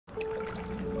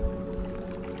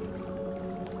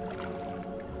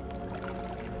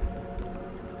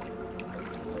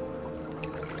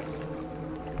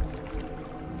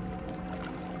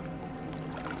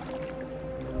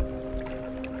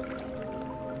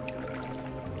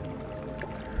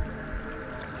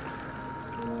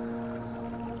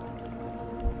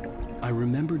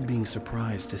remembered being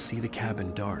surprised to see the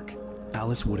cabin dark.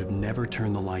 Alice would have never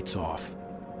turned the lights off.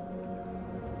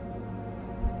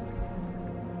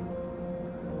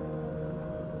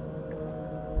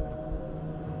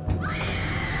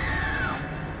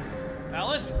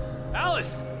 Alice?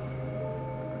 Alice!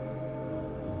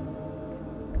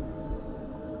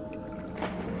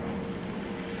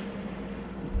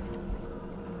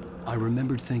 I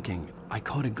remembered thinking I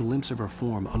caught a glimpse of her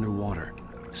form underwater,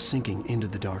 sinking into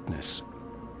the darkness.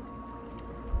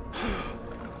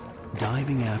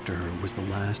 Diving after her was the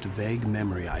last vague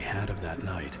memory I had of that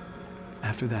night.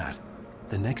 After that,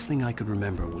 the next thing I could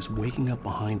remember was waking up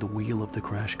behind the wheel of the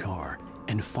crashed car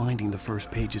and finding the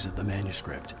first pages of the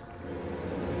manuscript.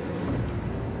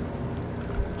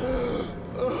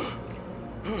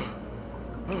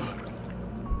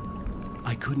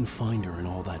 I couldn't find her in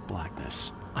all that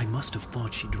blackness. I must have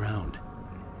thought she drowned.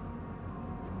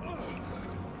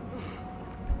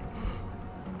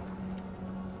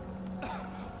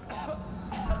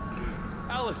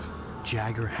 Alice!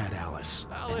 Jagger had Alice,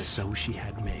 and so she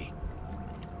had me.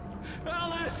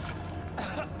 Alice!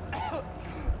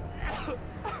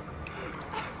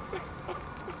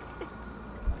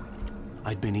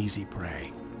 I'd been easy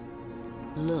prey.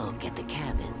 Look at the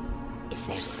cabin. Is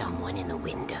there someone in the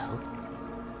window?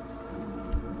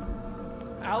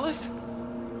 Alice?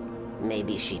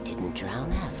 Maybe she didn't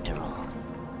drown after all.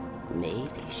 Maybe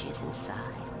she's inside.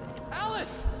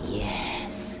 Alice!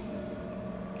 Yes.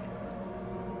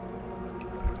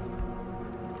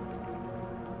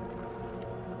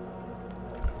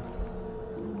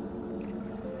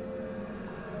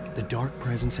 The dark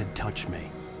presence had touched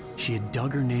me. She had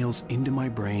dug her nails into my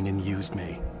brain and used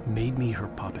me, made me her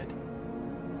puppet.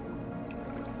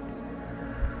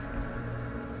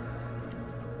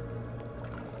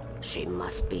 She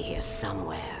must be here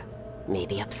somewhere.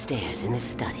 Maybe upstairs in the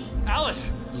study.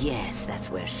 Alice! Yes,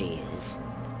 that's where she is.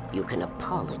 You can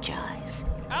apologize.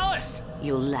 Alice!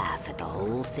 You'll laugh at the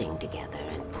whole thing together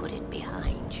and put it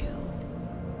behind you.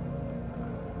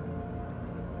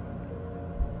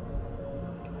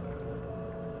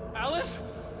 Alice?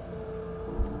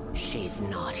 She's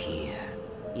not here.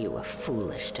 You were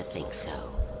foolish to think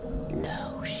so.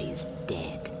 No, she's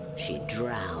dead. She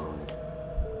drowned.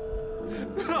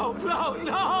 No, no,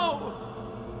 no!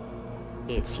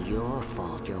 It's your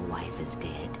fault your wife is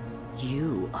dead.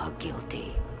 You are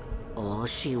guilty. All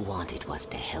she wanted was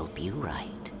to help you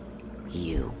right.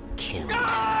 You killed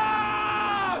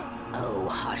her. Oh,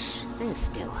 hush. There's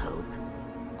still hope.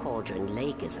 Cauldron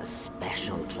Lake is a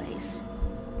special place.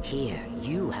 Here,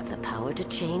 you have the power to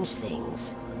change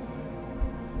things.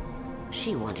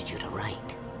 She wanted you to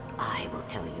write. I will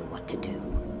tell you what to do.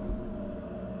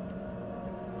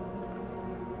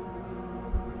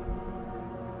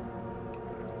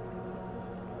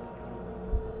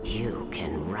 You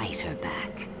can write her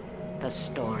back. The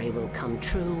story will come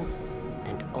true,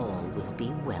 and all will be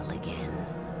well again.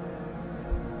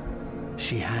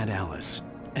 She had Alice,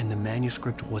 and the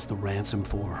manuscript was the ransom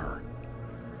for her.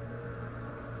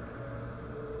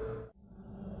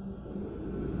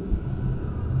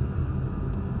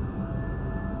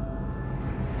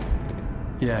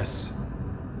 Yes.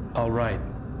 All right.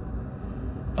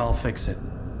 I'll fix it.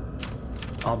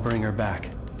 I'll bring her back.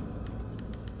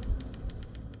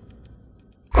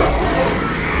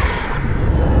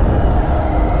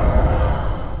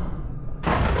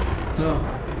 No.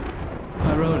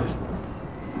 I wrote it.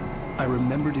 I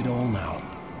remembered it all now.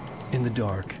 In the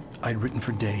dark, I'd written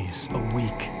for days, a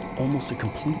week, almost a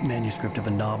complete manuscript of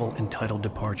a novel entitled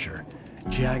Departure.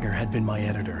 Jagger had been my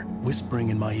editor, whispering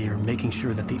in my ear, making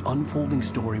sure that the unfolding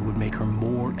story would make her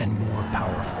more and more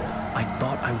powerful. I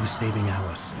thought I was saving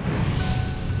Alice.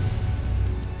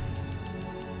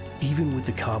 Even with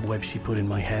the cobwebs she put in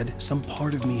my head, some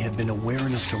part of me had been aware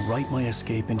enough to write my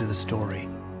escape into the story,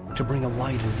 to bring a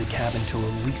light into the cabin to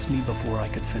release me before I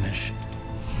could finish,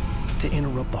 to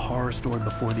interrupt the horror story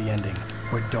before the ending,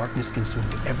 where darkness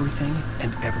consumed everything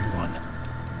and everyone.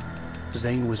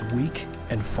 Zane was weak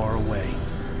and far away,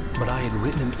 but I had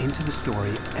written him into the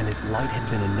story, and his light had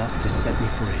been enough to set me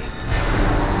free.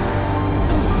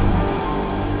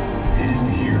 It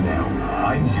isn't here now.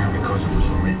 I'm here because it was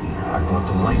written. I brought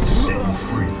the light to set you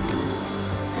free.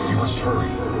 You must hurry.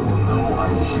 It will know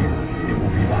I'm here. It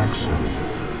will be back soon.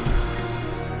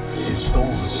 It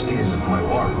stole the skin of my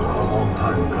Barbara a long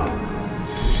time ago.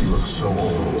 She looks so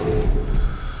old.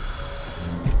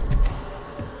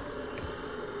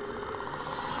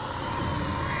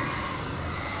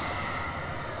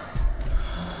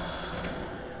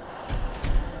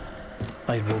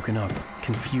 I had woken up,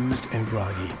 confused and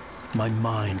groggy, my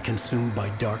mind consumed by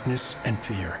darkness and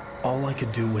fear. All I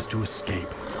could do was to escape.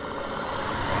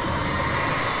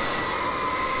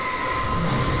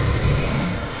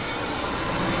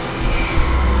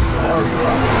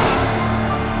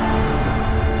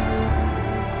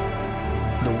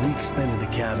 The week spent in the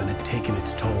cabin had taken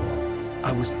its toll.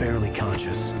 I was barely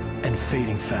conscious, and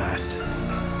fading fast.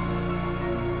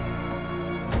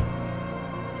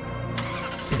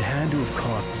 It had to have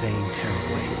cost Zane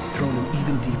terribly, thrown him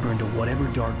even deeper into whatever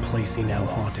dark place he now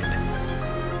haunted.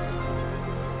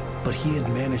 But he had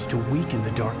managed to weaken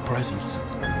the dark presence,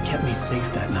 kept me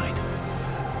safe that night.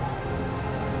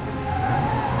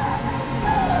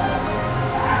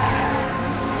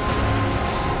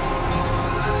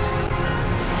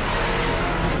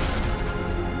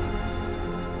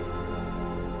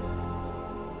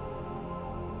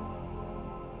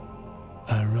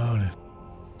 I wrote it.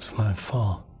 It's my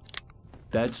fault.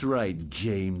 That's right,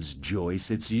 James Joyce.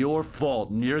 It's your fault,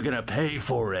 and you're gonna pay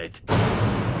for it.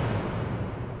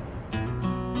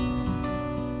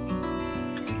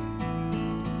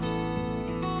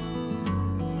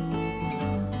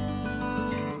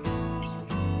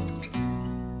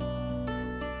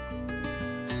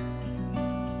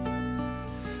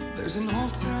 There's an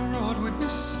altar wrought with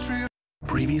mystery.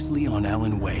 Previously on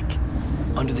Alan Wake.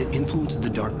 Under the influence of the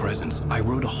dark presence, I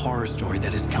wrote a horror story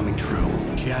that is coming true.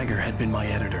 Jagger had been my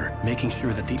editor, making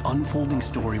sure that the unfolding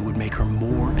story would make her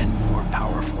more and more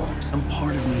powerful. Some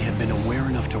part of me had been aware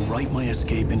enough to write my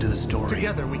escape into the story.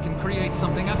 Together we can create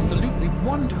something absolutely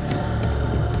wonderful.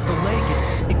 The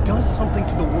lake, it does something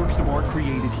to the works of art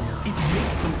created here. It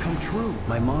makes them come true.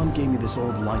 My mom gave me this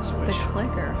old light switch. The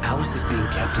clicker. Alice is being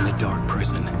kept in a dark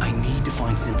prison. I need to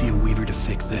find Cynthia Weaver to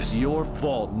fix this. It's your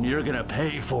fault, and you're gonna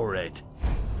pay for it.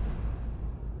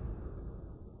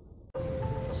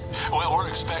 Well, we're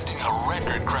expecting a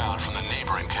record crowd from the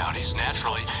neighboring counties.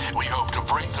 Naturally, we hope to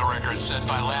break the record set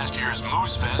by last year's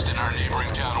Moose Fest in our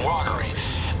neighboring town, Watery.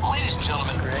 Ladies and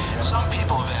gentlemen, some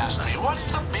people have asked me, what's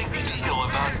the big deal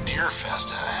about Deer Fest?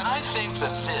 And I think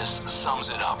that this sums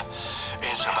it up.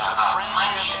 It's about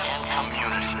friendship and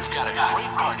community. We've got a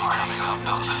great party coming up.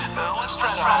 Let's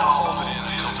try to hold it in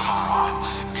until tomorrow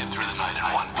and get through the night in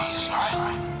one piece, all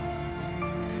right?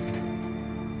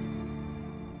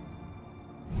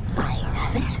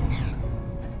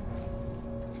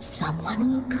 Someone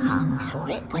will come for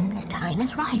it when the time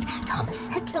is right. Thomas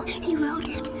said so. He wrote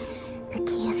it. The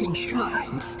key is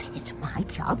insurance. It's my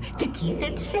job to keep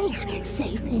it safe.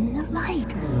 Safe in the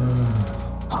light.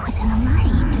 Always in the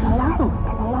light.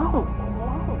 Hello.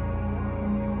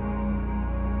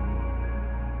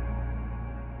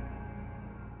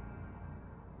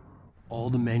 All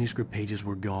the manuscript pages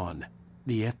were gone.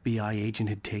 The FBI agent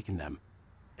had taken them.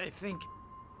 I think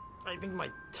my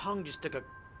tongue just took a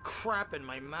crap in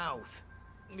my mouth.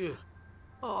 Ugh.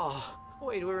 Oh,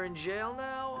 wait, we're in jail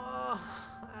now?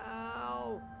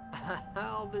 Ow.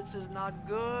 Ow, this is not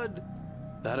good.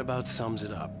 That about sums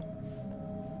it up.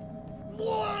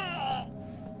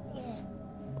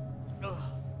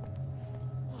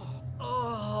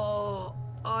 Oh,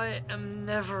 I am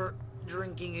never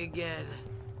drinking again.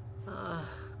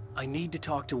 I need to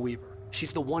talk to Weaver.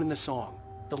 She's the one in the song.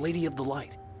 The Lady of the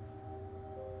Light.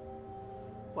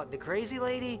 What, the crazy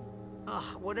lady?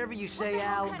 Ugh, whatever you say,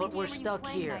 Al, but we're stuck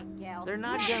here. They're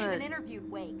not gonna... interviewed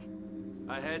Wake.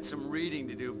 I had some reading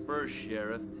to do first,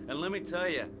 Sheriff, and let me tell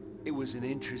you, it was an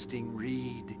interesting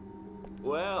read.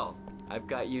 Well, I've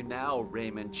got you now,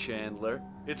 Raymond Chandler.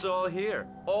 It's all here.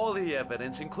 All the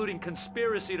evidence, including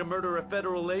conspiracy to murder a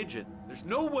federal agent. There's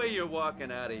no way you're walking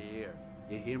out of here.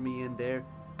 You hear me in there,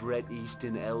 Bret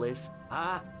Easton Ellis?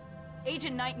 Huh?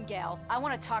 Agent Nightingale, I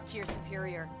want to talk to your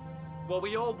superior. Well,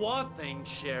 we all want things,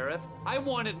 Sheriff. I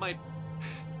wanted my...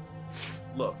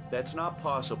 Look, that's not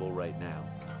possible right now.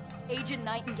 Agent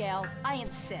Nightingale, I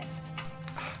insist.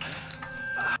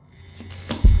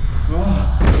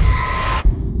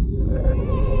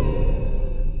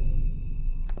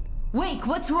 Wake,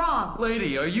 what's wrong?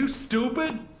 Lady, are you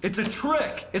stupid? It's a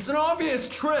trick. It's an obvious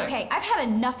trick. Okay, I've had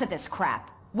enough of this crap.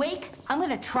 Wake, I'm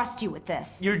gonna trust you with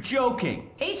this. You're joking.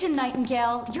 Agent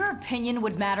Nightingale, your opinion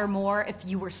would matter more if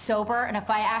you were sober and if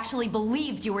I actually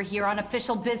believed you were here on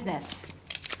official business.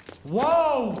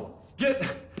 Whoa!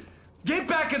 Get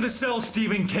back in the cell,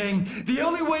 Stephen King. The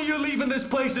only way you're leaving this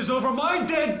place is over my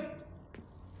dead...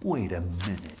 Wait a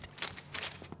minute.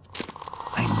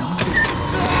 I know this...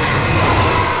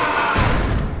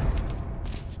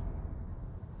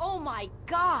 Oh my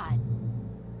God!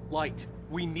 Light.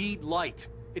 We need light.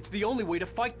 It's the only way to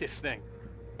fight this thing.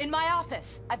 In my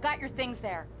office. I've got your things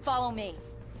there. Follow me.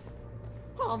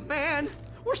 Oh man,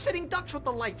 we're sitting ducks with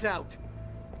the lights out.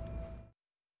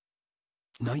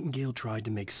 Nightingale tried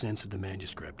to make sense of the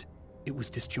manuscript. It was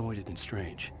disjointed and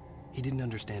strange. He didn't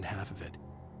understand half of it,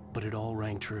 but it all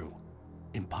rang true.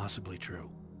 Impossibly true.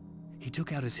 He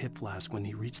took out his hip flask when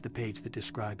he reached the page that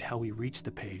described how he reached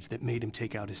the page that made him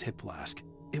take out his hip flask.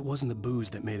 It wasn't the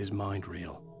booze that made his mind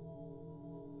reel.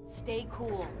 Stay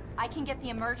cool. I can get the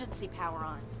emergency power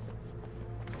on.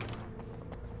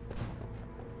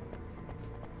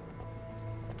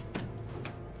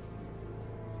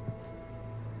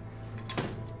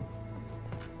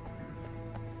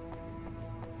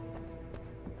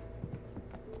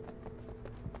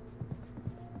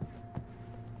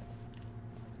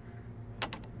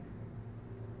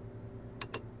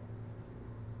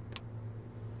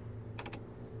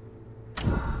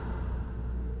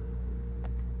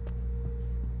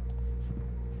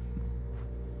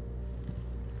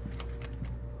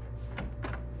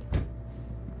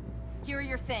 Here are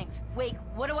your things. Wake,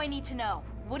 what do I need to know?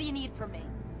 What do you need from me?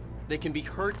 They can be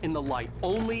hurt in the light,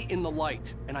 only in the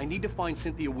light. And I need to find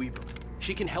Cynthia Weaver.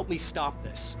 She can help me stop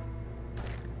this.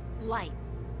 Light.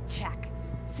 Check.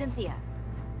 Cynthia.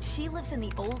 She lives in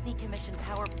the old decommissioned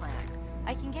power plant.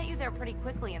 I can get you there pretty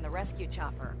quickly in the rescue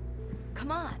chopper.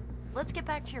 Come on, let's get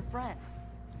back to your friend.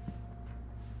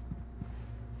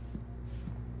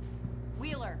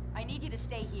 Wheeler, I need you to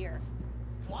stay here.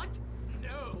 What?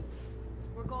 No.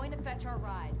 We're going to fetch our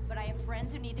ride, but I have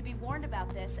friends who need to be warned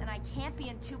about this, and I can't be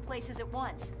in two places at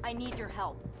once. I need your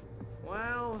help.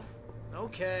 Well,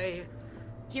 okay.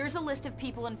 Here's a list of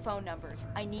people and phone numbers.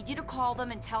 I need you to call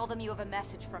them and tell them you have a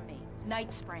message from me.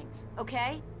 Night Springs,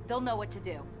 okay? They'll know what to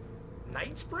do.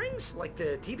 Night Springs? Like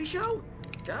the TV show?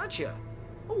 Gotcha.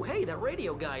 Oh, hey, that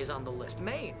radio guy is on the list.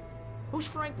 Maine. Who's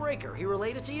Frank Breaker? He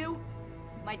related to you?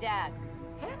 My dad.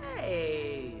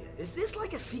 Hey, is this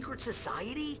like a secret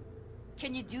society?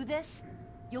 Can you do this?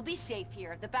 You'll be safe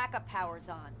here. The backup power's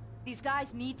on. These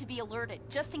guys need to be alerted,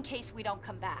 just in case we don't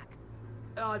come back.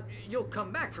 You'll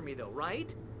come back for me though,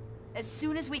 right? As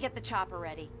soon as we get the chopper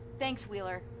ready. Thanks,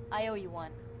 Wheeler. I owe you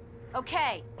one.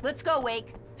 Okay, let's go,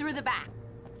 Wake. Through the back.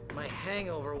 My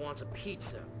hangover wants a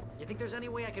pizza. You think there's any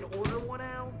way I could order one,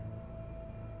 Al?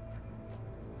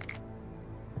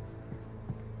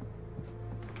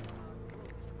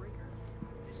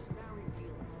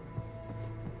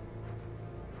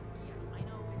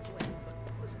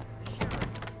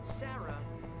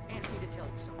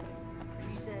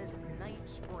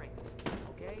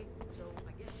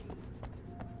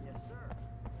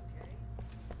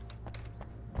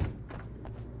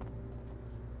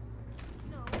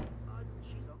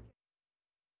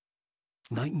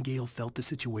 Nightingale felt the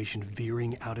situation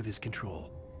veering out of his control,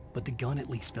 but the gun at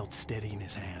least felt steady in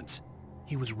his hands.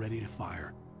 He was ready to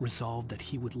fire, resolved that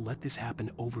he would let this happen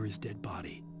over his dead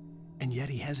body. And yet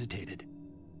he hesitated.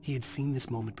 He had seen this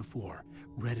moment before,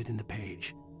 read it in the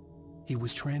page. He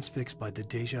was transfixed by the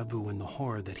déjà vu and the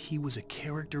horror that he was a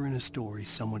character in a story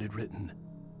someone had written.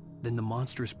 Then the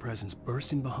monstrous presence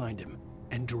burst in behind him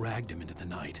and dragged him into the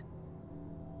night.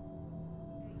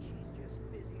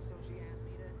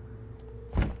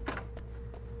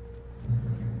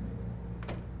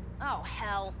 Oh,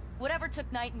 hell. Whatever took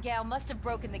Nightingale must have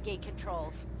broken the gate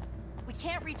controls. We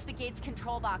can't reach the gate's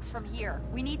control box from here.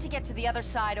 We need to get to the other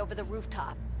side over the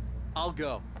rooftop. I'll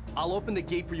go. I'll open the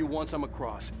gate for you once I'm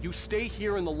across. You stay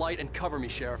here in the light and cover me,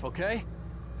 Sheriff, okay?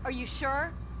 Are you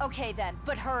sure? Okay then,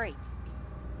 but hurry.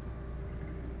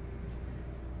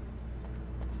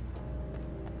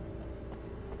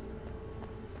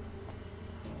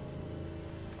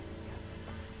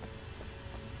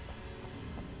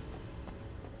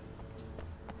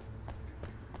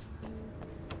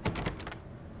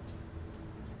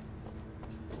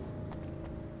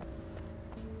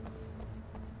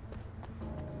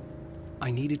 I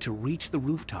needed to reach the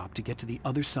rooftop to get to the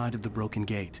other side of the broken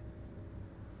gate.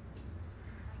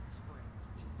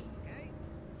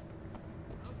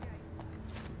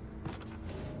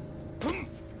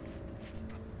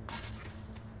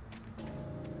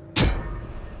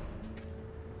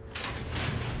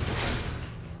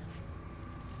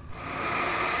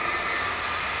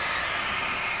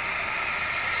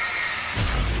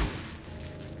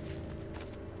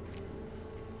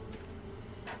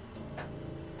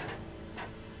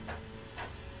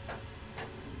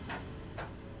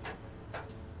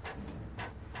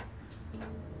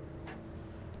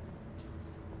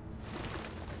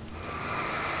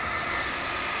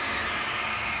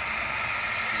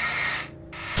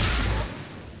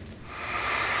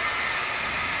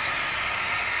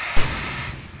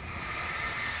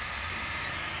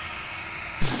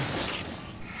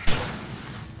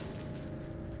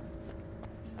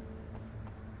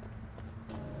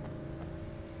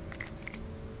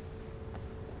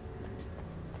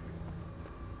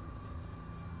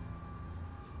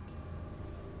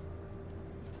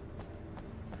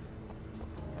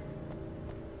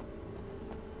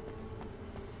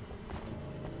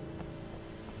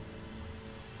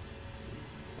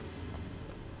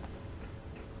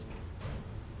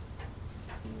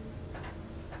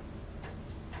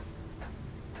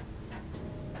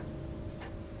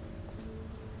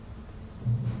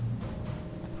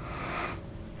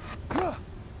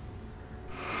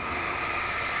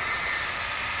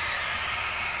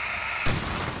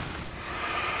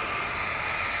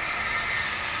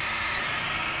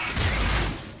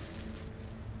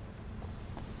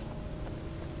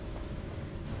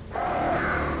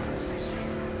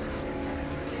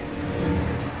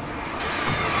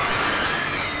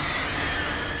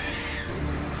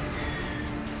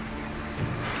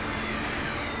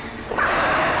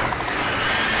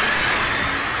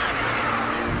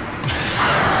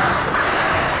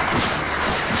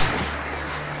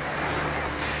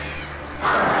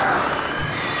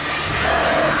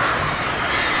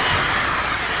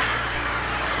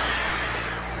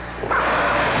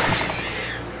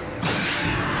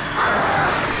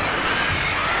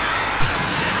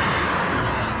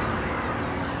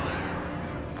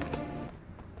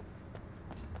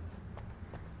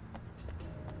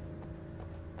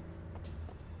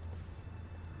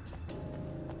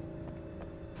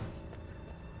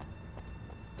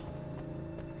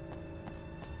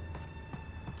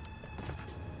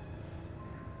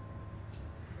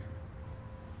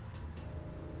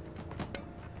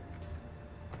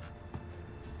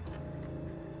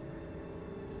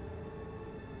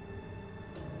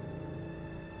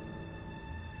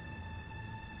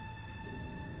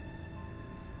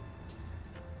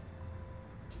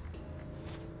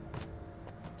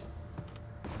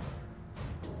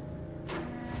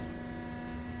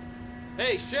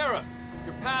 Hey, Sheriff!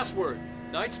 Your password.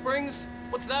 Night Springs?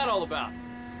 What's that all about?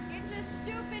 It's a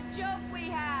stupid joke we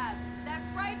have. That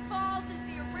Bright Falls is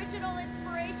the original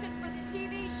inspiration for the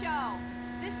TV show.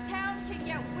 This town can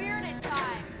get weird at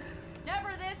times. Never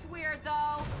this weird,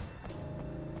 though.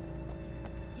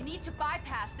 You need to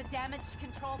bypass the damaged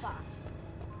control box.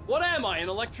 What am I, an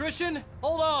electrician?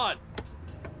 Hold on!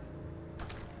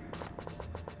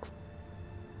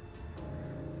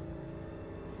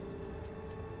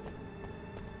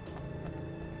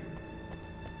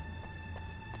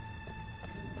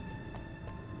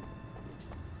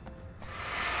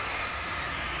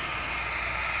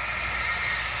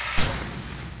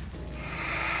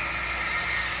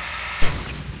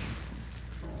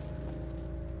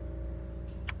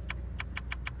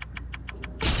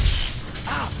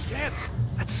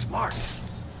 That's smart.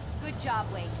 Good job,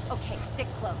 Wake. Okay, stick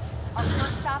close. Our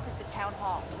first stop is the town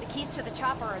hall. The keys to the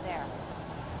chopper are there.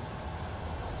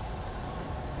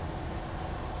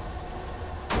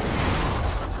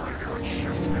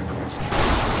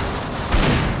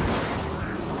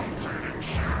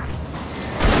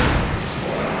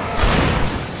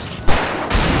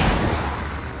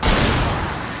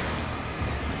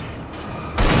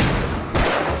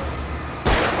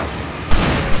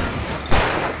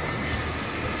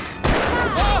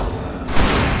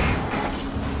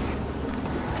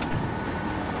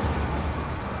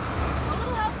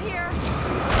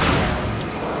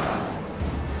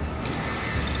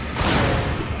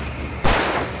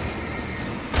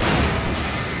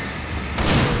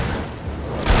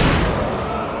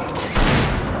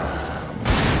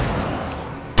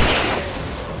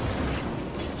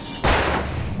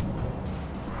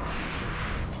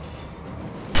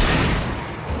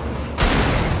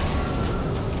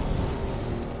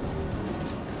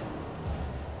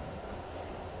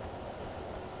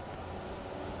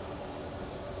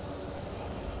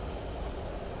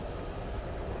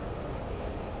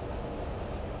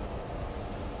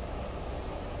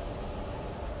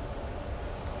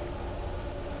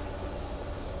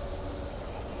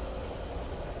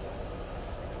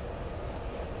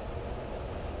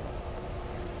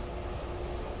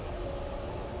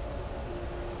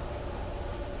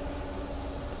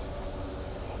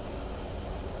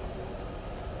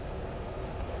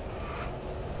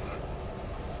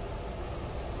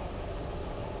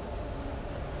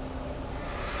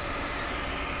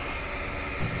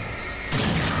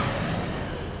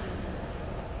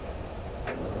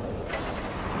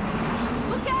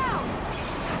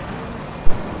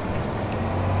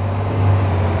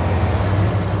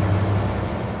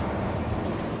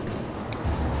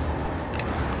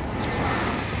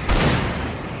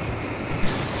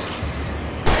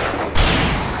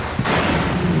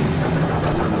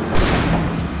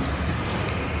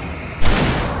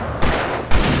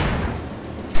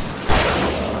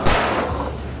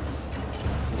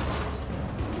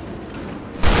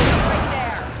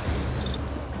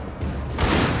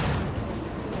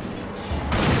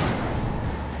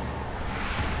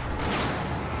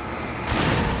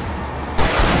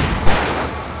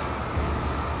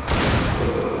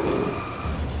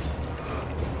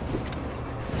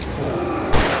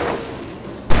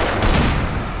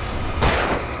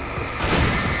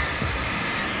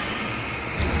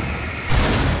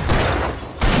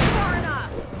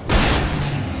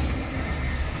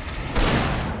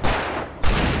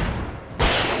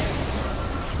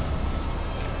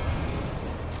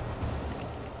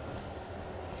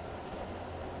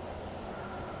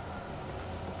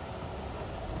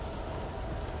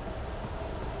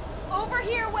 Over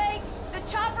here, Wake! The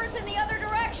chopper's in the other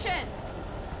direction!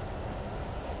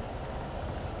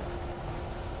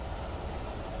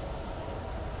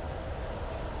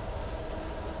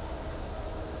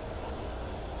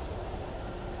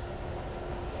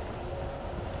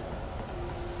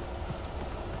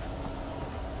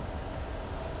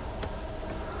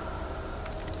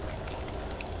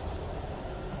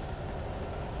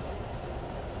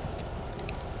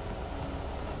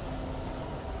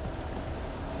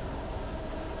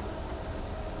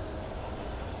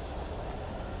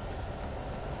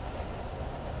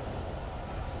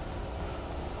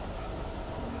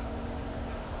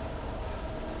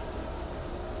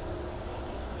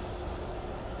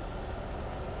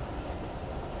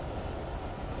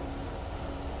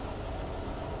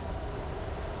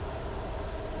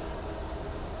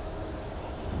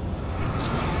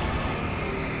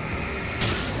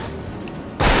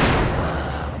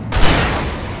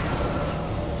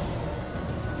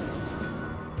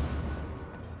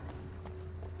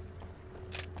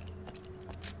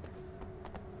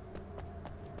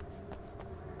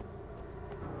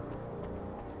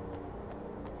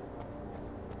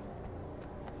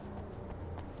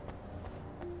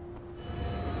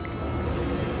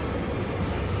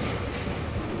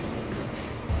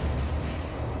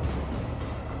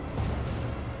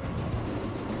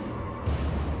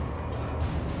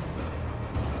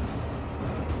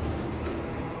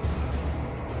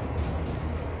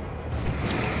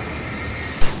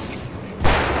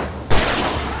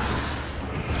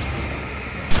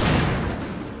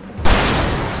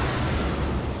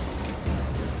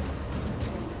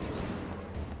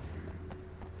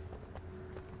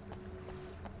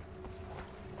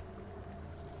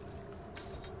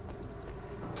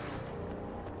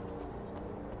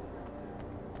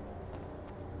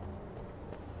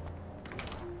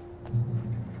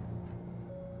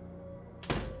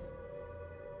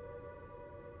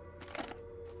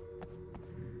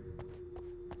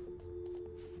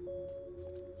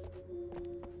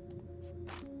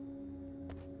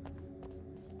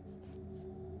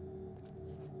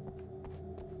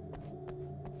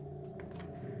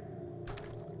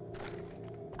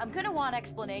 I'm gonna want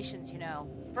explanations, you know.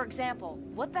 For example,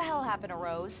 what the hell happened to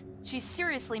Rose? She's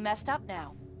seriously messed up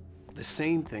now. The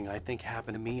same thing I think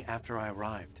happened to me after I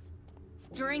arrived.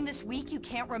 During this week you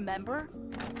can't remember?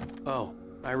 Oh,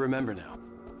 I remember now.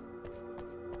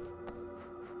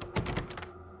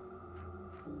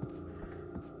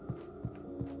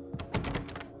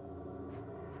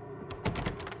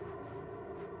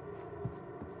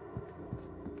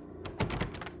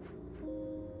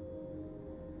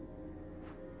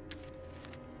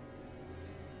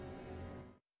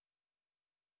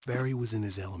 Barry was in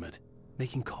his element,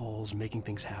 making calls, making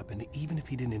things happen, even if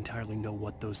he didn't entirely know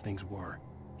what those things were.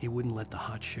 He wouldn't let the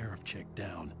hot sheriff chick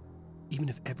down. Even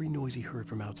if every noise he heard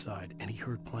from outside, and he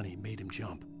heard plenty, made him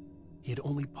jump. He had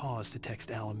only paused to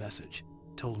text Al a message,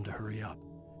 told him to hurry up.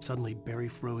 Suddenly, Barry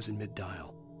froze in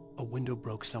mid-dial. A window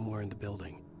broke somewhere in the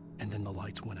building, and then the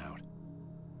lights went out.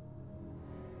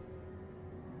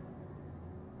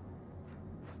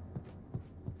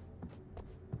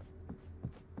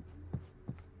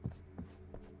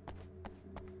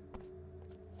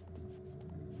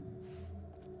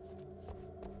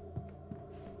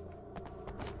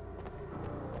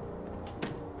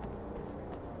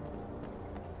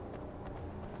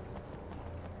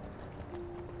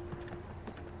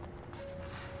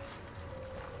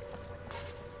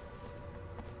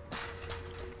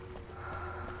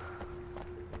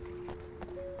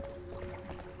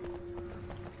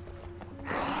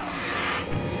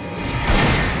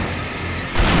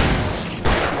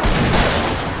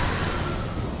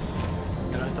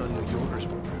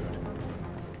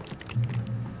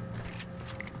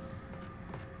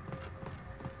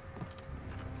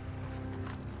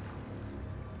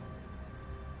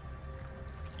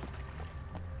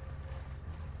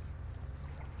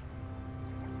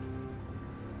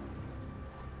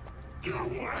 You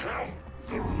have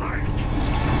the right.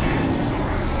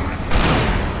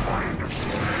 I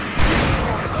understand.